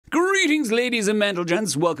Greetings, ladies and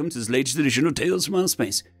gents. Welcome to this latest edition of Tales from Outer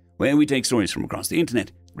Space, where we take stories from across the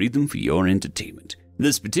internet, read them for your entertainment.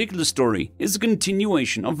 This particular story is a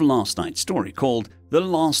continuation of last night's story called The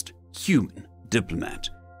Last Human Diplomat,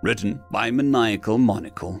 written by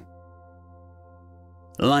maniacalmonocle.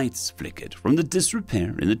 Lights flickered from the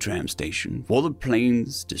disrepair in the tram station for the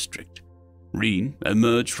Plains district. Reen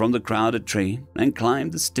emerged from the crowded train and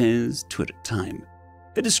climbed the stairs two at a time.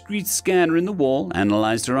 A discreet scanner in the wall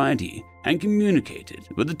analyzed her ID and communicated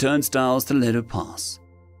with the turnstiles to let her pass.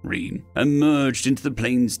 Reen emerged into the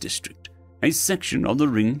Plains district, a section of the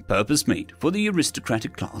ring purpose-made for the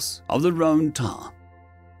aristocratic class of the Roan Tar.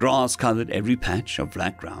 Grass covered every patch of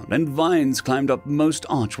flat ground, and vines climbed up most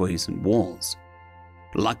archways and walls.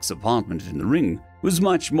 Luck's apartment in the ring was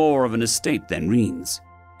much more of an estate than Reen's.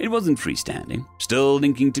 It wasn't freestanding, still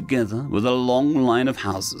linking together with a long line of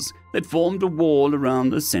houses that formed a wall around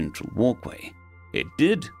the central walkway. It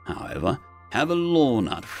did, however, have a lawn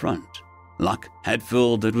out front. Luck had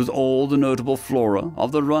filled it with all the notable flora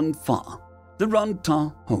of the the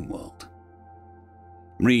Run-Tar homeworld.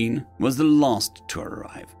 Reen was the last to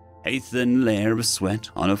arrive, a thin layer of sweat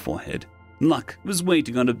on her forehead. Luck was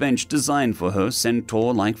waiting on a bench designed for her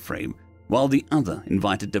centaur-like frame, while the other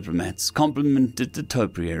invited diplomats complimented the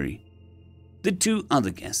topiary. The two other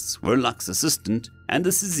guests were Luck's assistant and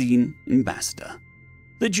the Sizine ambassador.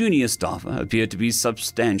 The junior staffer appeared to be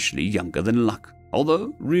substantially younger than Luck,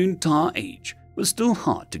 although Run-Tar age was still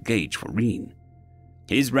hard to gauge for Reen.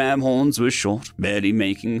 His ram horns were short, barely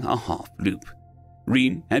making a half loop.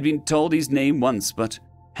 Reen had been told his name once, but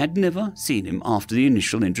had never seen him after the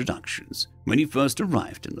initial introductions when he first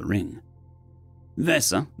arrived in the ring.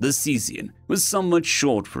 Vessa, the Cesian, was somewhat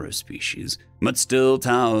short for her species, but still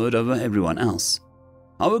towered over everyone else.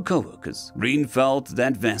 Our co-workers, Reen felt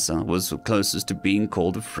that Vessa was closest to being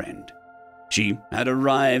called a friend. She had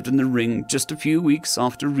arrived in the ring just a few weeks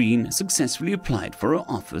after Reen successfully applied for her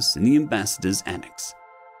office in the ambassador's annex.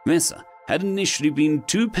 Vessa had initially been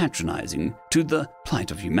too patronizing to the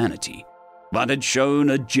plight of humanity, but had shown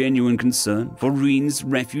a genuine concern for Reen's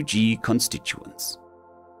refugee constituents.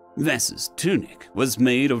 Vessa's tunic was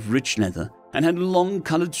made of rich leather and had long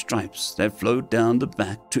colored stripes that flowed down the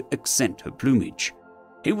back to accent her plumage.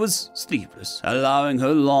 It was sleeveless, allowing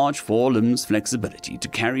her large forelimbs flexibility to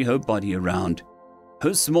carry her body around.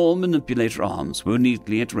 Her small manipulator arms were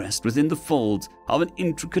neatly at rest within the folds of an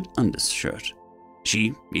intricate undershirt.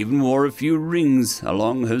 She even wore a few rings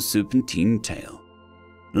along her serpentine tail.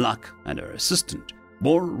 Luck and her assistant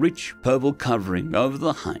wore rich purple covering over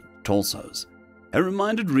the hind torsos. It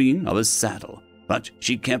reminded Reen of a saddle, but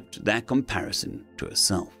she kept that comparison to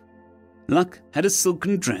herself. Luck had a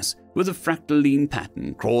silken dress with a fractaline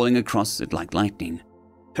pattern crawling across it like lightning.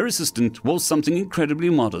 Her assistant wore something incredibly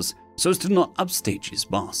modest so as to not upstage his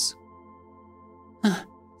boss.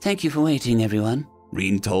 Thank you for waiting, everyone,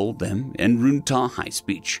 Reen told them in Run-Tar high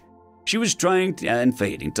speech. She was trying and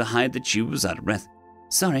failing to hide that she was out of breath.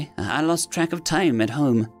 Sorry, I lost track of time at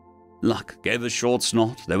home. Luck gave a short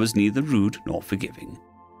snort that was neither rude nor forgiving.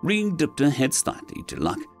 Reen dipped her head slightly to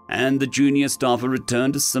Luck, and the junior staffer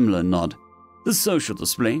returned a similar nod. The social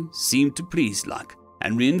display seemed to please Luck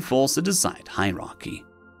and reinforce the desired hierarchy.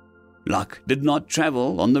 Luck did not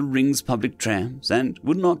travel on the ring's public trams and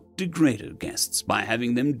would not degrade her guests by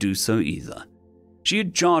having them do so either. She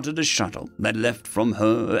had chartered a shuttle that left from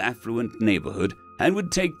her affluent neighborhood and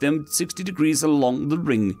would take them 60 degrees along the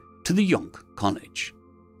ring to the Yonk College.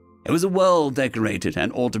 It was a well-decorated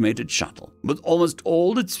and automated shuttle, with almost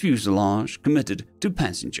all its fuselage committed to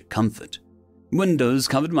passenger comfort. Windows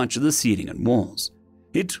covered much of the ceiling and walls.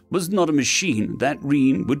 It was not a machine that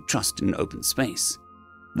Reen would trust in open space.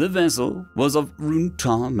 The vessel was of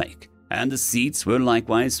Run-Tar make, and the seats were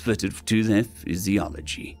likewise fitted to their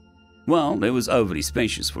physiology. While it was overly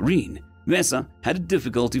spacious for Reen, Vessa had a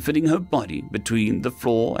difficulty fitting her body between the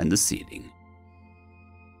floor and the ceiling.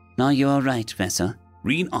 "Are you all right, Vessa?"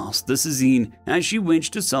 Reen asked the Sizine as she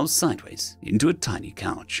wedged herself sideways into a tiny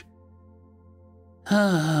couch.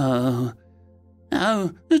 Oh,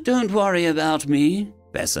 don't worry about me,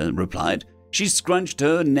 Vessa replied. She scrunched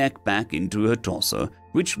her neck back into her torso,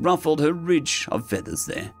 which ruffled her ridge of feathers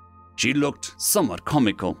there. She looked somewhat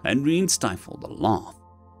comical, and Reen stifled a laugh.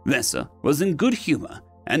 Vessa was in good humor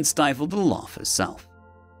and stifled the laugh herself.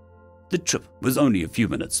 The trip was only a few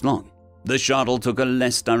minutes long. The shuttle took a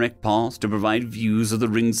less direct path to provide views of the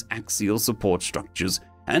ring's axial support structures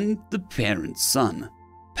and the parent sun,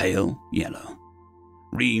 pale yellow.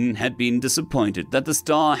 Reen had been disappointed that the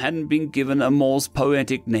star hadn't been given a more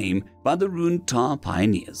poetic name by the Run-Tar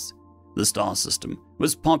pioneers. The star system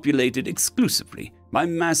was populated exclusively by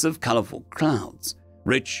massive colorful clouds,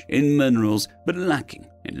 rich in minerals but lacking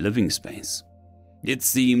in living space. It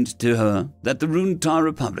seemed to her that the Runetar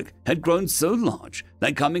Republic had grown so large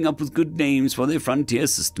that coming up with good names for their frontier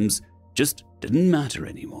systems just didn't matter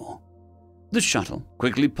anymore. The shuttle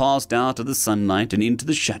quickly passed out of the sunlight and into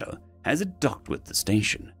the shadow as it docked with the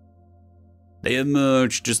station. They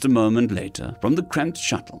emerged just a moment later from the cramped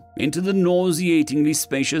shuttle into the nauseatingly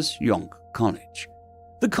spacious Yonk College.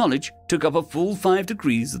 The college took up a full 5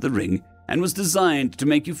 degrees of the ring and was designed to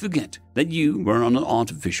make you forget that you were on an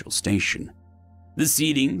artificial station. The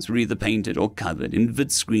ceilings were either painted or covered in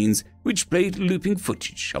vid screens which played looping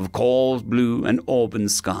footage of cold blue and auburn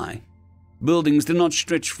sky. Buildings did not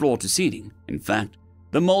stretch floor to ceiling. In fact,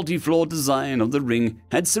 the multi-floor design of the ring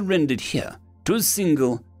had surrendered here to a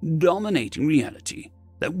single, dominating reality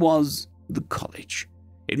that was the college.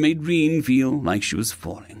 It made Reen feel like she was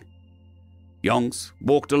falling. Yonks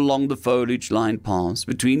walked along the foliage-lined paths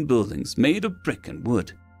between buildings made of brick and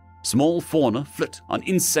wood. Small fauna flit on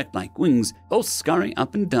insect-like wings or scurry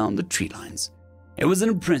up and down the tree lines. It was an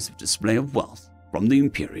impressive display of wealth from the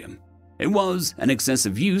Imperium. It was an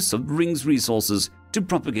excessive use of Ring's resources to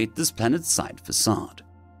propagate this planet-side facade.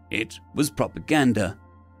 It was propaganda.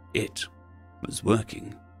 It was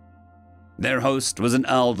working. Their host was an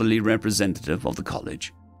elderly representative of the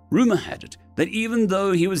college. Rumor had it that even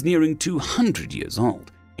though he was nearing 200 years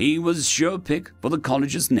old, he was sure pick for the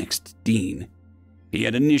college's next dean. He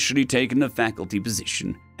had initially taken a faculty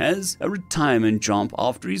position as a retirement job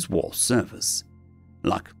after his war service.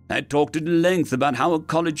 Luck had talked at length about how a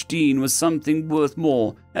college dean was something worth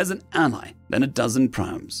more as an ally than a dozen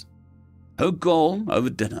primes. Her goal over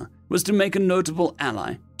dinner was to make a notable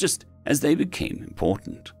ally just as they became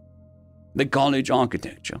important. The college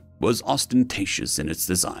architecture was ostentatious in its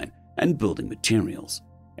design and building materials.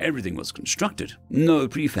 Everything was constructed, no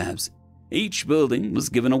prefabs. Each building was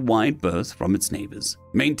given a wide berth from its neighbors.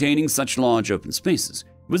 Maintaining such large open spaces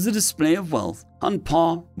was a display of wealth on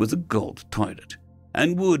par with a gold toilet.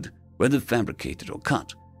 And wood, whether fabricated or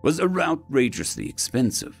cut, was outrageously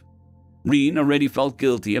expensive. Reen already felt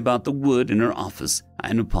guilty about the wood in her office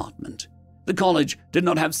and apartment. The college did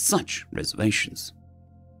not have such reservations.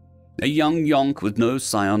 A young Yonk with no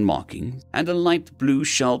scion markings and a light blue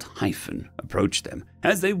shelled hyphen approached them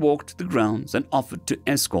as they walked the grounds and offered to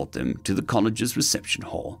escort them to the college's reception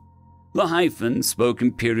hall. The hyphen spoke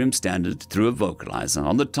Imperium Standard through a vocalizer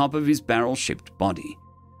on the top of his barrel-shaped body.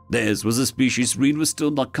 Theirs was a species Reed was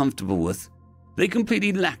still not comfortable with. They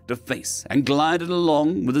completely lacked a face and glided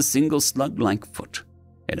along with a single slug-like foot.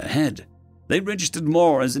 In a head, they registered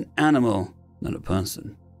more as an animal than a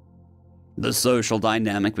person. The social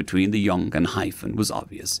dynamic between the young and hyphen was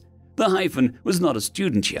obvious. The hyphen was not a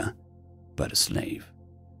student here, but a slave.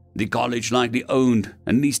 The college likely owned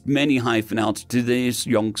and leased many hyphen out to their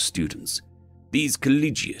young students. These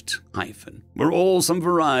collegiate hyphen were all some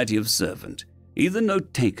variety of servant, either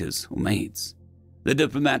note-takers or maids. The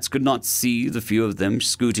diplomats could not see the few of them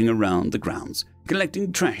scooting around the grounds,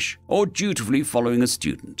 collecting trash or dutifully following a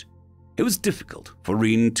student. It was difficult for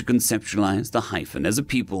Reen to conceptualize the hyphen as a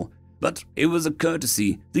people, but it was a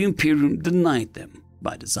courtesy the Imperium denied them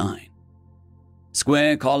by design.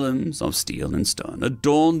 Square columns of steel and stone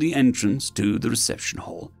adorned the entrance to the reception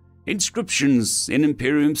hall. Inscriptions in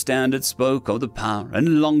Imperium Standard spoke of the power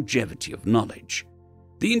and longevity of knowledge.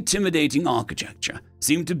 The intimidating architecture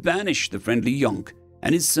seemed to banish the friendly Yonk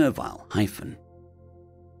and his servile hyphen.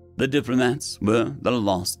 The diplomats were the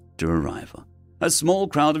last to arrive. A small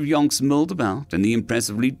crowd of Yonks milled about in the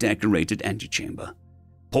impressively decorated antechamber.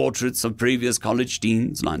 Portraits of previous college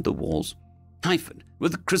deans lined the walls. Hyphen,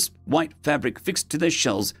 with crisp white fabric fixed to their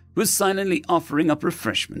shells, was silently offering up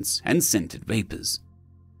refreshments and scented vapors.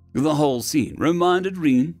 The whole scene reminded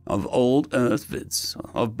Reen of old Earth vids,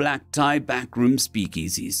 of black-tie backroom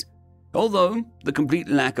speakeasies, although the complete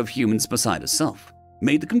lack of humans beside herself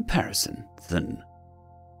made the comparison thin.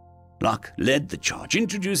 Luck led the charge,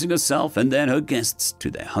 introducing herself and then her guests to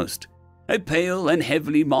their host, a pale and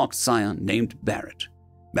heavily marked scion named Barrett.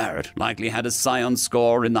 Barrett likely had a scion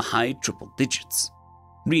score in the high triple digits.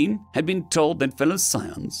 Reen had been told that fellow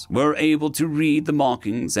scions were able to read the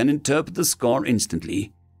markings and interpret the score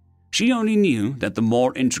instantly. She only knew that the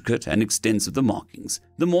more intricate and extensive the markings,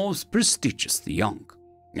 the more prestigious the Yonk,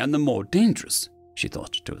 and the more dangerous, she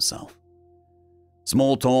thought to herself.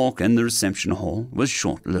 Small talk in the reception hall was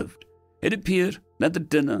short-lived. It appeared that the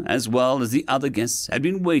dinner, as well as the other guests, had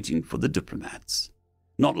been waiting for the diplomats.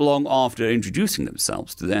 Not long after introducing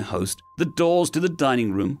themselves to their host, the doors to the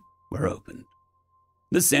dining room were opened.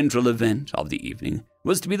 The central event of the evening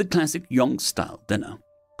was to be the classic Yonk-style dinner.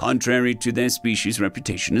 Contrary to their species'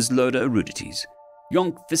 reputation as loader erudities,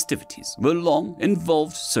 Yonk festivities were long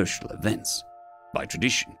involved social events. By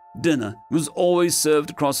tradition, dinner was always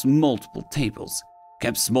served across multiple tables,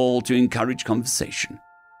 kept small to encourage conversation.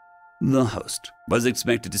 The host was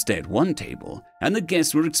expected to stay at one table, and the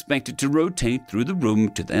guests were expected to rotate through the room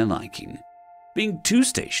to their liking. Being too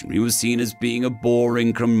stationary was seen as being a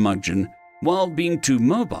boring curmudgeon, while being too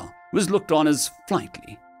mobile was looked on as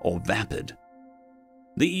flighty or vapid.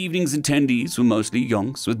 The evening's attendees were mostly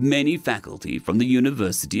yonks, with many faculty from the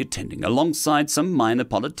university attending alongside some minor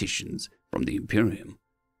politicians from the Imperium.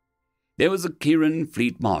 There was a Kiran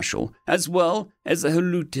Fleet Marshal, as well as a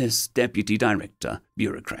Helutis Deputy Director,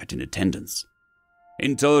 bureaucrat in attendance.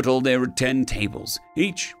 In total, there were 10 tables,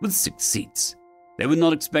 each with 6 seats. They were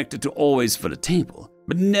not expected to always fill a table,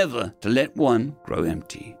 but never to let one grow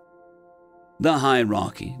empty. The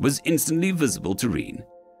hierarchy was instantly visible to Reen.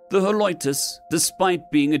 The Helutis,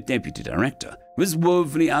 despite being a deputy director, was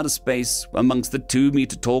woefully out of space amongst the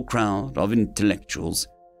 2-meter-tall crowd of intellectuals.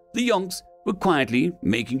 The yonks were quietly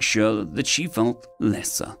making sure that she felt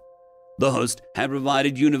lesser. The host had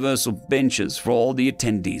provided universal benches for all the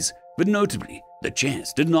attendees, but notably, the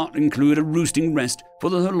chairs did not include a roosting rest for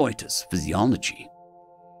the Helutis physiology.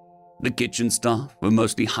 The kitchen staff were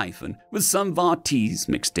mostly hyphen, with some Vartese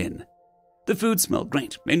mixed in. The food smelled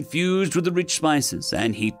great, infused with the rich spices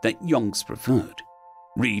and heat that yonks preferred.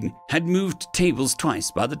 Reen had moved tables twice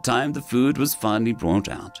by the time the food was finally brought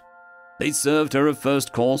out. They served her a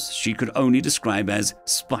first course she could only describe as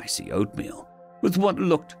spicy oatmeal, with what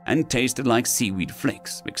looked and tasted like seaweed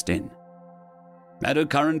flakes mixed in. At her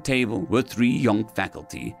current table were 3 yonk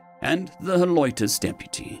faculty and the Helutis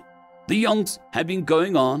deputy. The yonks had been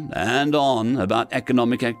going on and on about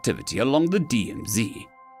economic activity along the DMZ.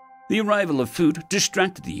 The arrival of food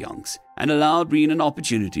distracted the yonks and allowed Reen an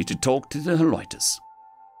opportunity to talk to the Helutis.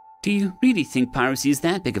 Do you really think piracy is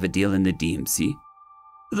that big of a deal in the DMZ?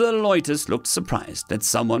 The Helutis looked surprised that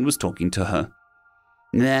someone was talking to her.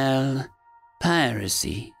 Well,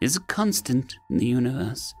 piracy is a constant in the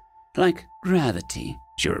universe, like gravity,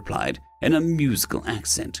 she replied in a musical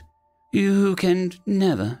accent. You can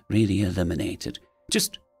never really eliminate it,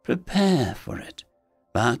 just prepare for it.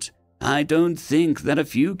 But I don't think that a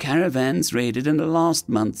few caravans raided in the last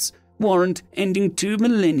months warrant ending 2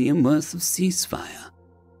 millennium worth of ceasefire.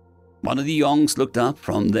 One of the yonks looked up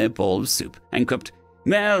from their bowl of soup and quipped,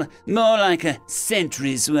 Well, more like a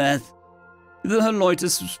century's worth. The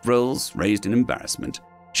Helutis' frills raised in embarrassment.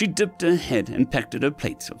 She dipped her head and pecked at her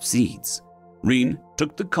plate of seeds. Reen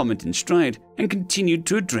took the comment in stride and continued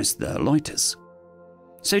to address the Helutis.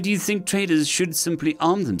 So do you think traders should simply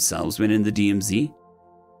arm themselves when in the DMZ?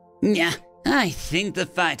 Yeah, I think the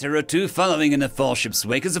fighter or 2 following in a 4-ship's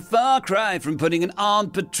wake is a far cry from putting an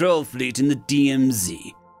armed patrol fleet in the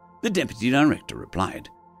DMZ, the deputy director replied.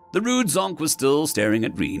 The rude zonk was still staring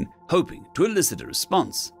at Reen, hoping to elicit a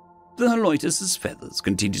response. The Helutis' feathers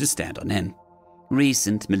continued to stand on end.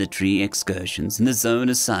 Recent military excursions in the zone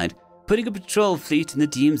aside, putting a patrol fleet in the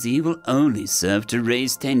DMZ will only serve to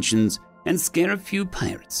raise tensions and scare a few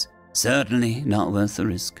pirates. Certainly not worth the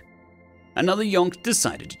risk. Another yonk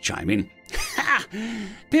decided to chime in. Ha!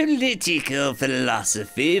 Political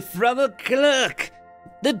philosophy from a clerk.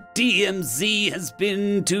 The DMZ has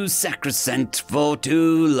been too sacrosanct for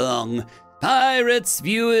too long. Pirates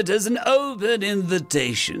view it as an open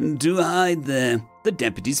invitation to hide there. The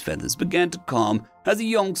deputy's feathers began to calm as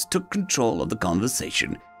the yonks took control of the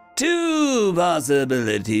conversation. 2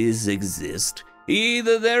 possibilities exist.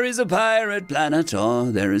 Either there is a pirate planet or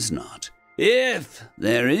there is not. If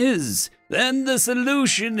there is, then the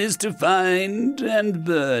solution is to find and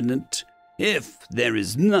burn it. If there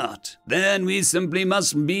is not, then we simply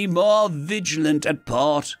must be more vigilant at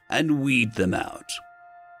port and weed them out.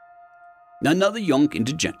 Another yonk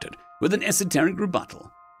interjected with an esoteric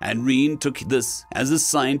rebuttal, and Reen took this as a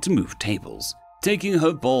sign to move tables, taking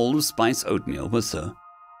her bowl of spice oatmeal with her.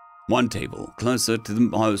 One table closer to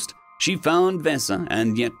the host, she found Vesa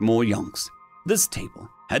and yet more yonks. This table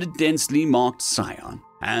had a densely marked scion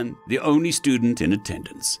and the only student in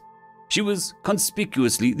attendance. She was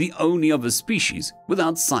conspicuously the only of her species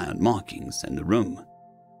without scion markings in the room.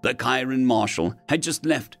 The Kiran Marshal had just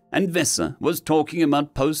left, and Vesa was talking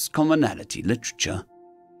about post-commonality literature.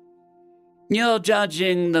 You're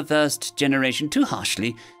judging the first generation too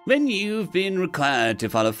harshly. When you've been required to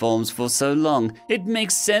follow forms for so long, it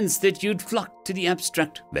makes sense that you'd flock to the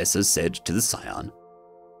abstract, Vesa said to the scion.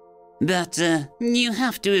 But you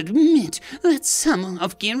have to admit that some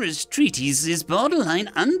of Gira's treatise is borderline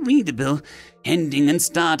unreadable, ending and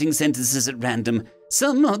starting sentences at random.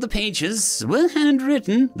 Some of the pages were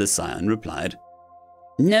handwritten, the scion replied.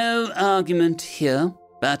 No argument here,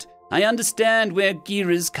 but I understand where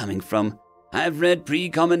Gira's coming from. I've read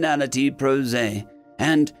pre-commonality prose,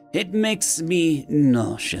 and it makes me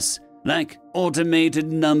nauseous, like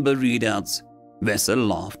automated number readouts. Vessa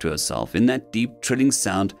laughed to herself in that deep, trilling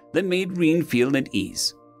sound that made Reen feel at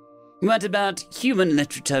ease. What about human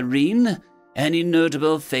literature, Reen? Any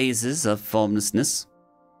notable phases of formlessness?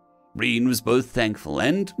 Reen was both thankful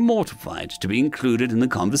and mortified to be included in the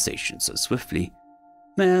conversation so swiftly.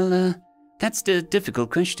 Well, that's the difficult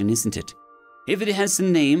question, isn't it? If it has a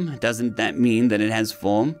name, doesn't that mean that it has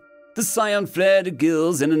form? The scion flared her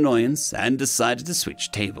gills in annoyance and decided to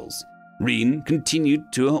switch tables. Reen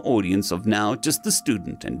continued to her audience of now just the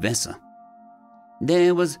student and Vessa.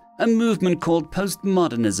 There was a movement called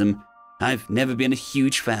postmodernism. I've never been a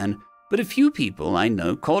huge fan, but a few people I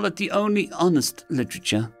know call it the only honest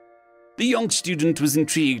literature. The young student was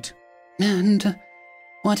intrigued. And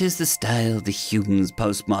what is the style of the humans'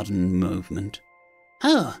 postmodern movement?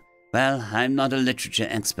 Oh, well, I'm not a literature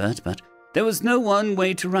expert, but there was no one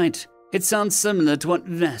way to write. It sounds similar to what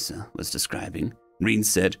Vessa was describing, Reen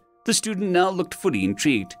said. The student now looked fully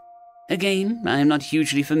intrigued. Again, I am not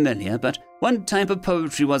hugely familiar, but one type of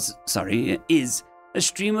poetry is a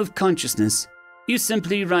stream of consciousness. You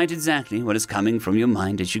simply write exactly what is coming from your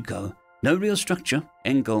mind as you go. No real structure,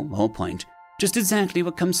 end goal, or point. Just exactly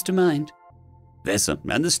what comes to mind. Vessa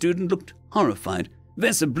and the student looked horrified.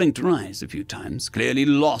 Vessa blinked her eyes a few times, clearly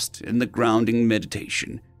lost in the grounding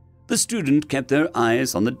meditation. The student kept their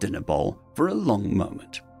eyes on the dinner bowl for a long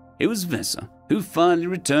moment. It was Vessa who finally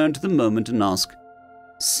returned to the moment and asked,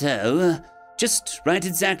 So, just write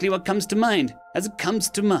exactly what comes to mind, as it comes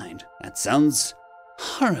to mind. That sounds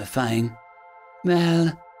horrifying.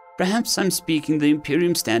 Well, perhaps I'm speaking the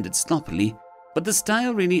Imperium standard sloppily, but the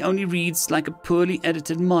style really only reads like a poorly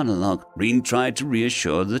edited monologue. Reen tried to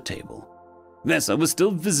reassure the table. Vessa was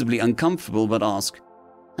still visibly uncomfortable, but asked,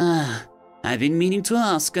 I've been meaning to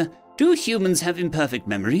ask, do humans have imperfect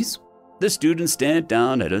memories? The student stared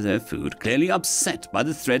down at their food, clearly upset by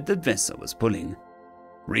the thread that Vessa was pulling.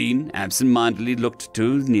 Reen absent-mindedly looked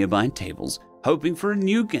to nearby tables, hoping for a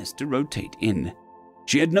new guest to rotate in.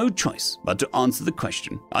 She had no choice but to answer the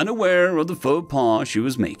question, unaware of the faux pas she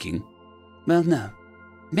was making. Well, no.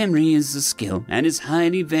 Memory is a skill and is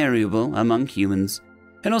highly variable among humans.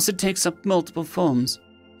 It also takes up multiple forms.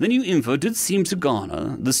 The new info did seem to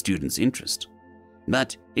garner the student's interest.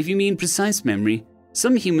 But if you mean precise memory,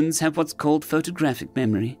 some humans have what's called photographic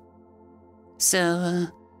memory. So,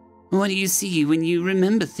 what do you see when you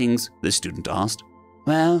remember things? The student asked.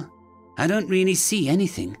 Well, I don't really see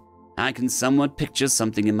anything. I can somewhat picture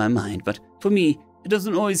something in my mind, but for me, it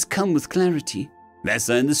doesn't always come with clarity.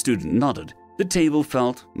 Vessa and the student nodded. The table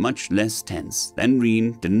felt much less tense, and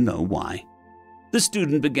Reen didn't know why. The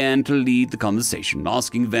student began to lead the conversation,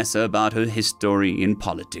 asking Vessa about her history in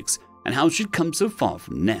politics and how she'd come so far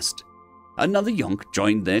from Nest. Another yonk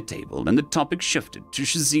joined their table, and the topic shifted to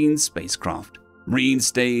Shazin's spacecraft. Reen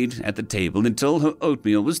stayed at the table until her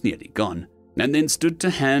oatmeal was nearly gone, and then stood to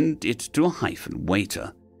hand it to a hyphen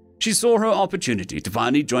waiter. She saw her opportunity to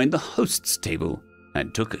finally join the host's table,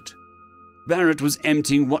 and took it. Barrett was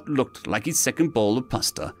emptying what looked like his second bowl of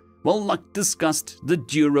pasta, while Luck discussed the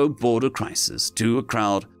Duro border crisis to a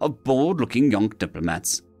crowd of bored-looking young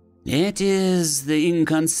diplomats. It is the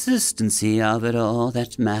inconsistency of it all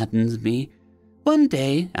that maddens me. One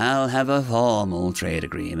day I'll have a formal trade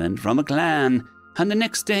agreement from a clan, and the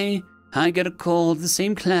next day I get a call the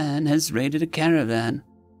same clan has raided a caravan.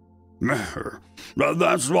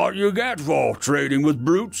 That's what you get for trading with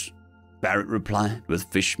brutes, Barrett replied,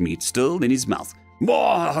 with fish meat still in his mouth.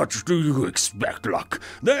 What do you expect, Luck?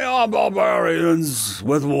 They are barbarians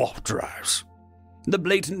with warp drives. The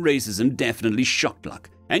blatant racism definitely shocked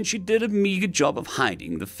Luck, and she did a meager job of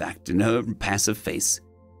hiding the fact in her passive face.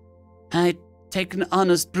 I'd take an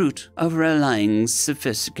honest brute over a lying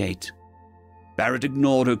sophisticate. Barrett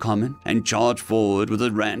ignored her comment and charged forward with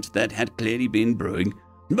a rant that had clearly been brewing.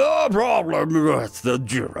 The problem with the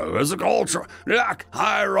Duro is a culture, lack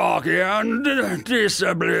hierarchy and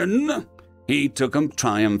discipline. He took a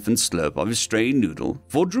triumphant slurp of his stray noodle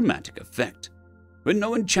for dramatic effect. When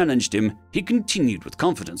no one challenged him, he continued with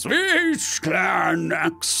confidence. Each clan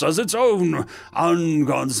acts as its own,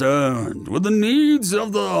 unconcerned with the needs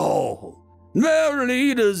of the whole. Their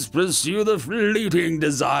leaders pursue the fleeting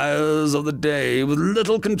desires of the day with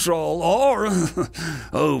little control or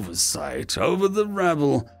oversight over the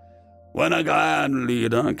rabble. When a clan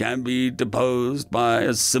leader can be deposed by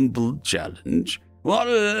a simple challenge, what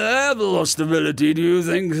level of stability do you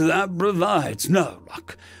think that provides? No,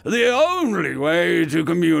 Luck. The only way to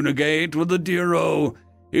communicate with the Duro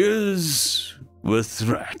is with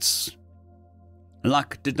threats.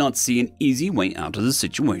 Luck did not see an easy way out of the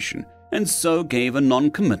situation, and so gave a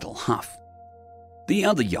non-committal huff. The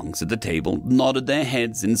other yonks at the table nodded their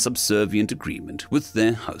heads in subservient agreement with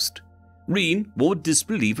their host. Reen wore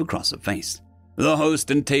disbelief across her face. The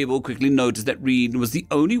host and table quickly noticed that Reen was the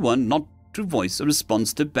only one not to voice a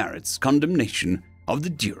response to Barrett's condemnation of the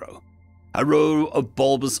Duro. A row of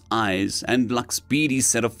bulbous eyes and Luck's beady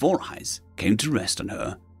set of four eyes came to rest on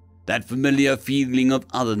her. That familiar feeling of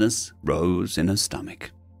otherness rose in her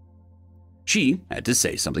stomach. She had to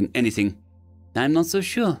say anything. I'm not so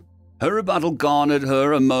sure. Her rebuttal garnered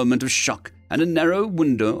her a moment of shock and a narrow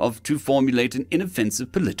window to formulate an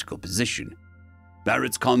inoffensive political position.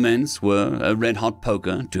 Barrett's comments were a red-hot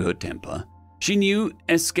poker to her temper. She knew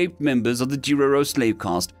escaped members of the Jiroro slave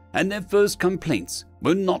caste, and their first complaints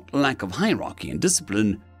were not lack of hierarchy and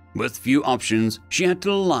discipline. With few options, she had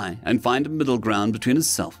to lie and find a middle ground between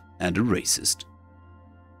herself and a racist.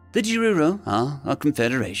 The Jiroro are a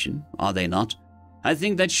confederation, are they not? I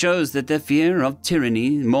think that shows that their fear of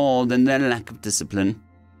tyranny more than their lack of discipline.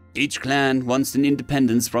 Each clan wants an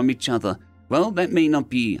independence from each other. Well, that may not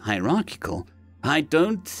be hierarchical. I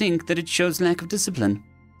don't think that it shows lack of discipline.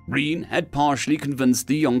 Reen had partially convinced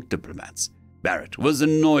the young diplomats. Barrett was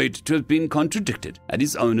annoyed to have been contradicted at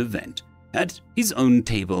his own event, at his own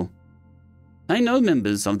table. I know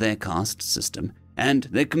members of their caste system, and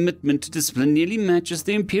their commitment to discipline nearly matches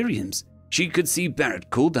the Imperium's. She could see Barrett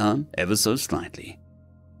cool down ever so slightly.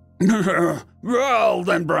 Well,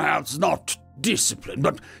 then perhaps not discipline,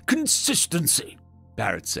 but consistency,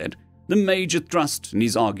 Barrett said. The major thrust in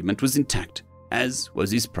his argument was intact, as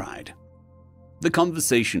was his pride. The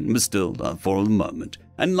conversation was stilled for a moment,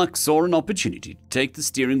 and Luck saw an opportunity to take the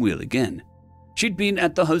steering wheel again. She'd been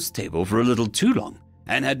at the host table for a little too long,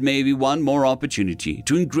 and had maybe one more opportunity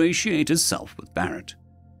to ingratiate herself with Barrett.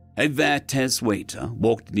 A Vates waiter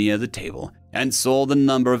walked near the table and saw the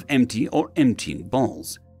number of empty or emptying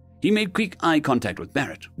bowls. He made quick eye contact with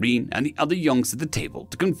Barrett, Reen, and the other yonks at the table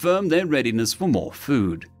to confirm their readiness for more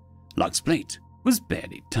food. Luck's plate was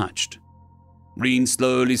barely touched. Reen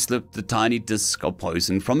slowly slipped the tiny disc of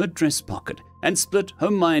poison from her dress pocket and split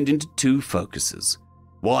her mind into two focuses.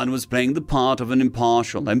 One was playing the part of an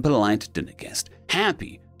impartial and polite dinner guest,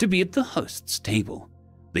 happy to be at the host's table.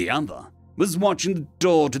 The other was watching the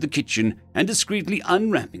door to the kitchen and discreetly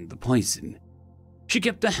unwrapping the poison. She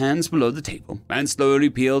kept her hands below the table and slowly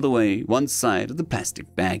peeled away one side of the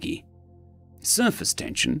plastic baggie. Surface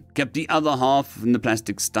tension kept the other half in the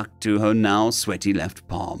plastic stuck to her now sweaty left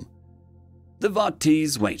palm. The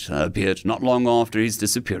Vates waiter appeared not long after his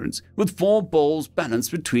disappearance, with 4 bowls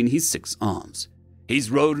balanced between his 6 arms.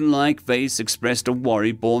 His rodent-like face expressed a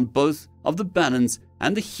worry born both of the balance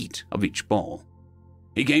and the heat of each bowl.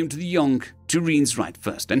 He came to the yonk to Reen's right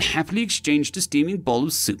first and happily exchanged a steaming bowl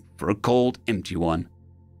of soup for a cold, empty one.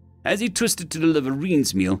 As he twisted to deliver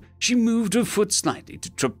Reen's meal, she moved her foot slightly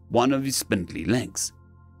to trip one of his spindly legs.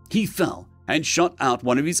 He fell and shot out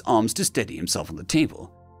one of his arms to steady himself on the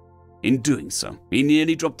table. In doing so, he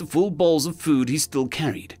nearly dropped the full bowls of food he still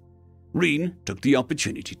carried. Reen took the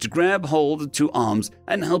opportunity to grab hold of the 2 arms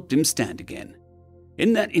and helped him stand again.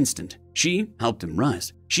 In that instant, she helped him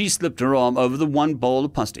rise. She slipped her arm over the 1 bowl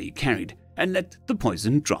of pasta he carried and let the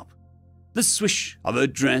poison drop. The swish of her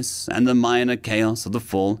dress and the minor chaos of the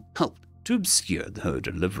fall helped to obscure her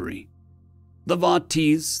delivery. The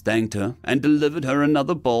Vates thanked her and delivered her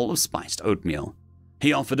another bowl of spiced oatmeal.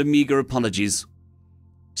 He offered a meager apologies.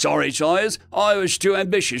 Sorry, sires, I was too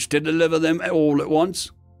ambitious to deliver them all at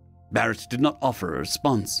once. Barrett did not offer a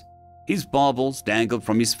response. His baubles dangled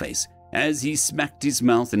from his face as he smacked his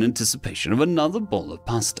mouth in anticipation of another bowl of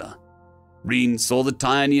pasta. Reen saw the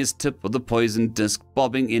tiniest tip of the poisoned disc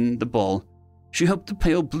bobbing in the bowl. She hoped the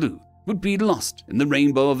pale blue would be lost in the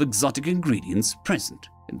rainbow of exotic ingredients present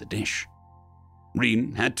in the dish.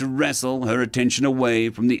 Reen had to wrestle her attention away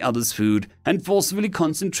from the other's food and forcefully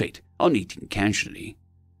concentrate on eating casually.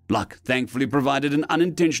 Luck thankfully provided an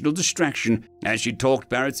unintentional distraction as she talked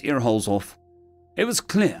Barrett's earholes off. It was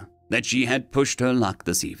clear that she had pushed her luck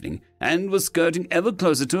this evening and was skirting ever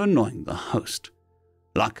closer to annoying the host.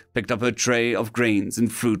 Luck picked up her tray of grains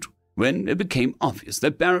and fruit when it became obvious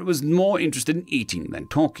that Barrett was more interested in eating than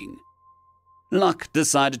talking. Luck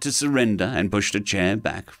decided to surrender and pushed a chair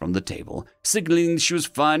back from the table, signaling she was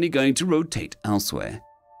finally going to rotate elsewhere.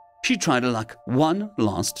 She tried her luck one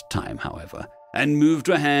last time, however, and moved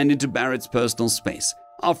her hand into Barrett's personal space,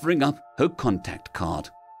 offering up her contact card.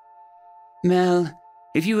 Well,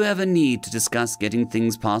 if you ever need to discuss getting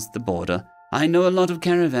things past the border, I know a lot of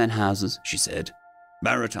caravan houses, she said.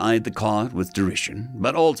 Barrett eyed the card with derision,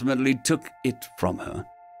 but ultimately took it from her.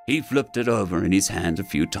 He flipped it over in his hand a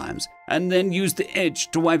few times and then used the edge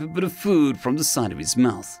to wipe a bit of food from the side of his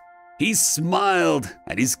mouth. He smiled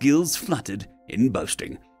and his gills fluttered in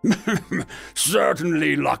boasting.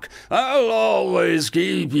 Certainly, Luck. I'll always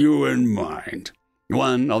keep you in mind.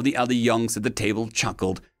 One of the other yonks at the table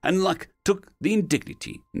chuckled, and Luck took the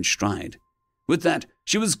indignity in stride. With that,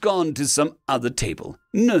 she was gone to some other table,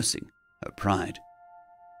 nursing her pride.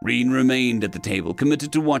 Reen remained at the table,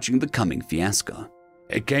 committed to watching the coming fiasco.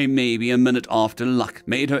 It came maybe a minute after Luck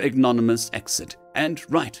made her ignominious exit, and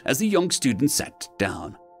right as the yonk student sat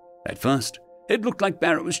down. At first, it looked like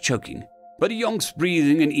Barrett was choking, but a yonk's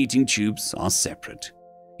breathing and eating tubes are separate.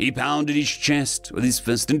 He pounded his chest with his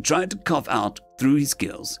fist and tried to cough out through his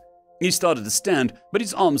gills. He started to stand, but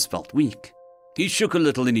his arms felt weak. He shook a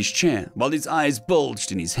little in his chair while his eyes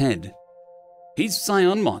bulged in his head. His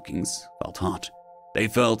scion markings felt hot. They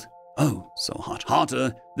felt, oh, so hot,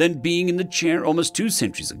 hotter than being in the chair almost 2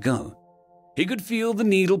 centuries ago. He could feel the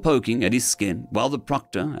needle poking at his skin while the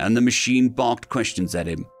proctor and the machine barked questions at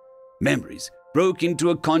him. Memories broke into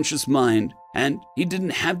a conscious mind, and he didn't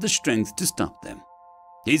have the strength to stop them.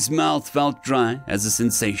 His mouth felt dry as the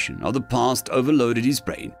sensation of the past overloaded his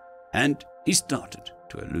brain, and he started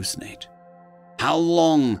to hallucinate. How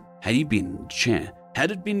long had he been in the chair?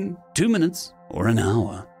 Had it been 2 minutes or an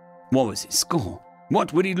hour? What was his score?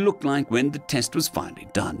 What would he look like when the test was finally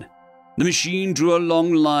done? The machine drew a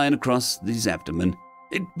long line across his abdomen.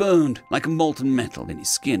 It burned like molten metal in his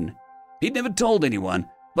skin. He'd never told anyone,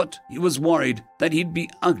 but he was worried that he'd be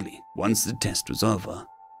ugly once the test was over.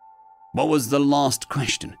 What was the last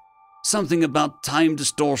question? Something about time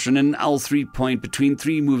distortion and an L3 point between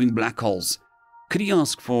 3 moving black holes. Could he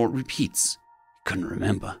ask for repeats? He couldn't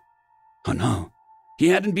remember. Oh no, he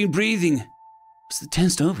hadn't been breathing. Was the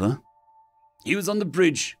test over? He was on the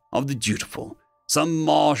bridge of the Dutiful. Some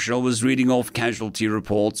marshal was reading off casualty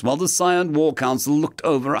reports while the Scion War Council looked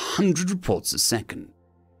over 100 reports a second.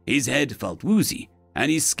 His head felt woozy,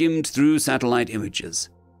 and he skimmed through satellite images.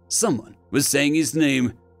 Someone was saying his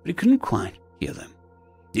name, but he couldn't quite hear them.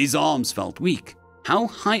 His arms felt weak. How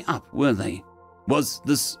high up were they? Was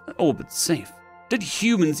this orbit safe? Did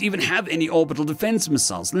humans even have any orbital defense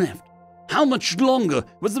missiles left? How much longer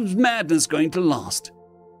was this madness going to last?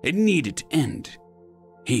 It needed to end.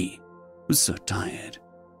 He was so tired.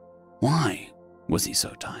 Why was he so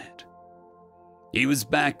tired? He was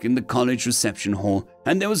back in the college reception hall,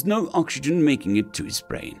 and there was no oxygen making it to his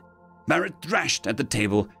brain. Barrett thrashed at the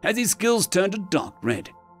table as his gills turned a dark red.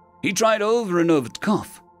 He tried over and over to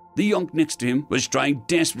cough. The yonk next to him was trying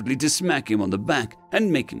desperately to smack him on the back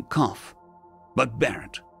and make him cough. But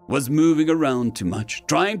Barrett was moving around too much,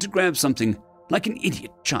 trying to grab something like an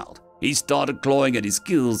idiot child. He started clawing at his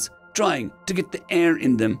gills, trying to get the air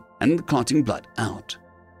in them and the clotting blood out.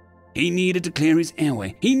 He needed to clear his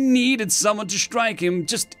airway. He needed someone to strike him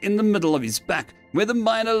just in the middle of his back, where the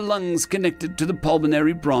minor lungs connected to the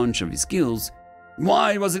pulmonary branch of his gills.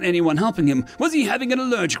 Why wasn't anyone helping him? Was he having an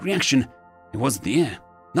allergic reaction? It wasn't the air.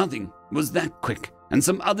 Nothing was that quick, and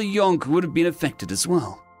some other yonk would have been affected as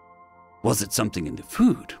well. Was it something in the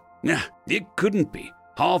food? Nah, it couldn't be.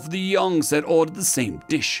 Half the yonks had ordered the same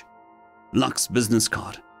dish. Luck's business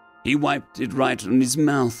card. He wiped it right on his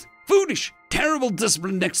mouth. Foolish, terrible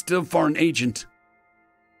discipline next to a foreign agent.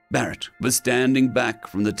 Barrett was standing back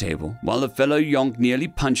from the table while a fellow yonk nearly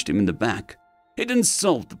punched him in the back. It didn't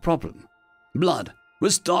solve the problem. Blood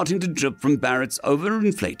was starting to drip from Barrett's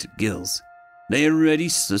overinflated gills. They already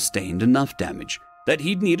sustained enough damage that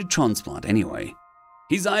he'd need a transplant anyway.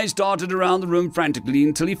 His eyes darted around the room frantically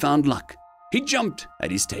until he found Luck. He jumped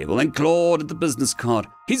at his table and clawed at the business card.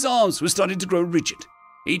 His arms were starting to grow rigid.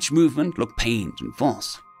 Each movement looked pained and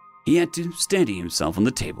false. He had to steady himself on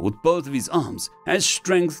the table with both of his arms as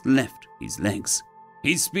strength left his legs.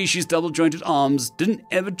 His species double-jointed arms didn't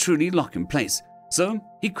ever truly lock in place, so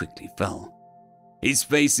he quickly fell. His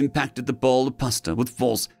face impacted the bowl of pasta with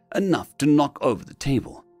force enough to knock over the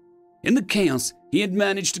table. In the chaos, he had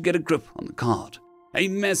managed to get a grip on the card. A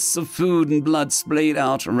mess of food and blood splayed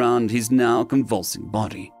out around his now convulsing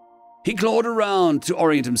body. He clawed around to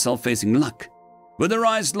orient himself facing Luck. With their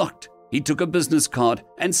eyes locked, he took a business card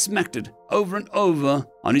and smacked it over and over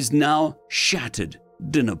on his now shattered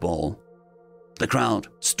dinner bowl. The crowd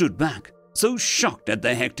stood back, so shocked at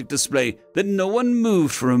the hectic display that no one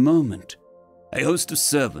moved for a moment. A host of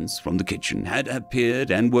servants from the kitchen had appeared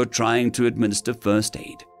and were trying to administer first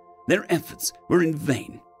aid. Their efforts were in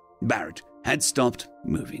vain. Barrett had stopped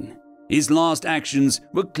moving. His last actions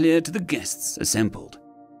were clear to the guests assembled.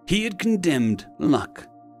 He had condemned Luck.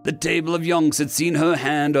 The table of yonks had seen her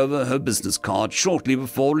hand over her business card shortly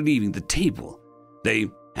before leaving the table. They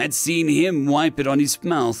had seen him wipe it on his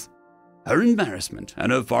mouth. Her embarrassment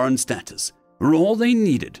and her foreign status were all they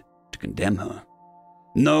needed to condemn her.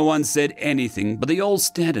 No one said anything, but they all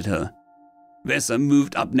stared at her. Vesa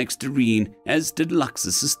moved up next to Reen, as did Luck's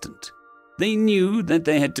assistant. They knew that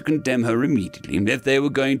they had to condemn her immediately if they were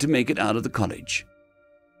going to make it out of the college.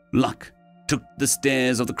 Luck took the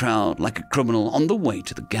stares of the crowd like a criminal on the way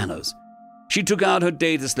to the gallows. She took out her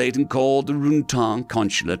data slate and called the Runtang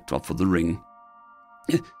consulate for the ring.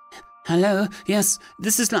 Hello, yes,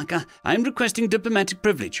 this is Luck. I'm requesting diplomatic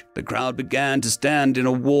privilege. The crowd began to stand in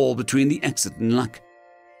a wall between the exit and Luck.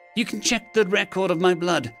 You can check the record of my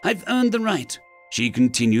blood. I've earned the right, she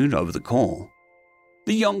continued over the call.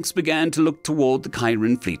 The Yonks began to look toward the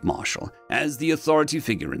Chiron Fleet Marshal as the authority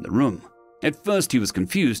figure in the room. At first he was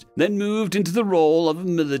confused, then moved into the role of a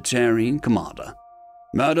military commander.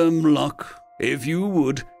 Madam Luck, if you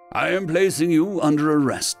would, I am placing you under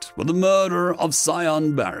arrest for the murder of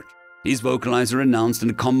Scion Barrett, his vocalizer announced in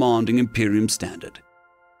a commanding Imperium standard.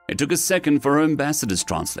 It took a second for her ambassador's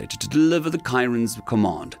translator to deliver the Chiron's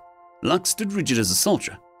command. Luck stood rigid as a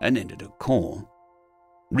soldier and ended her call.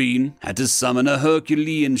 Reen had to summon a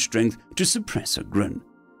Herculean strength to suppress her grin.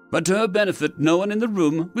 But to her benefit, no one in the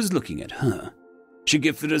room was looking at her. She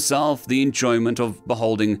gifted herself the enjoyment of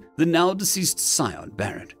beholding the now-deceased Scion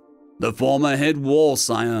Barrett, the former head war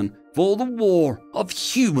scion for the war of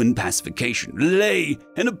human pacification, lay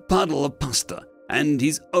in a puddle of pasta and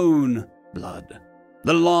his own blood.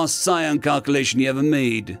 The last scion calculation he ever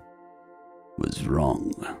made was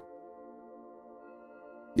wrong.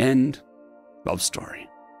 End of story.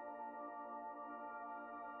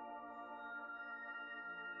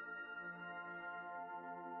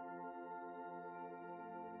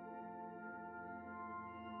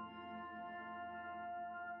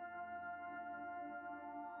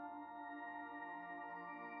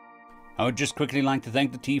 I would just quickly like to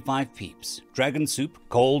thank the T5 peeps: Dragon Soup,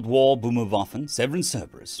 Cold War Boomerwaffen, Severin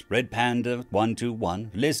Cerberus, Red Panda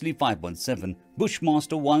 121, Leslie 517,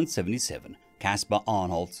 Bushmaster 177, Caspar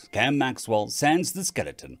Arnholtz, Cam Maxwell, Sans the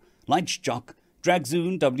Skeleton, Lightjock,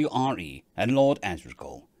 Dragzoon WRE, and Lord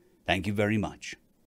Azrakal. Thank you very much.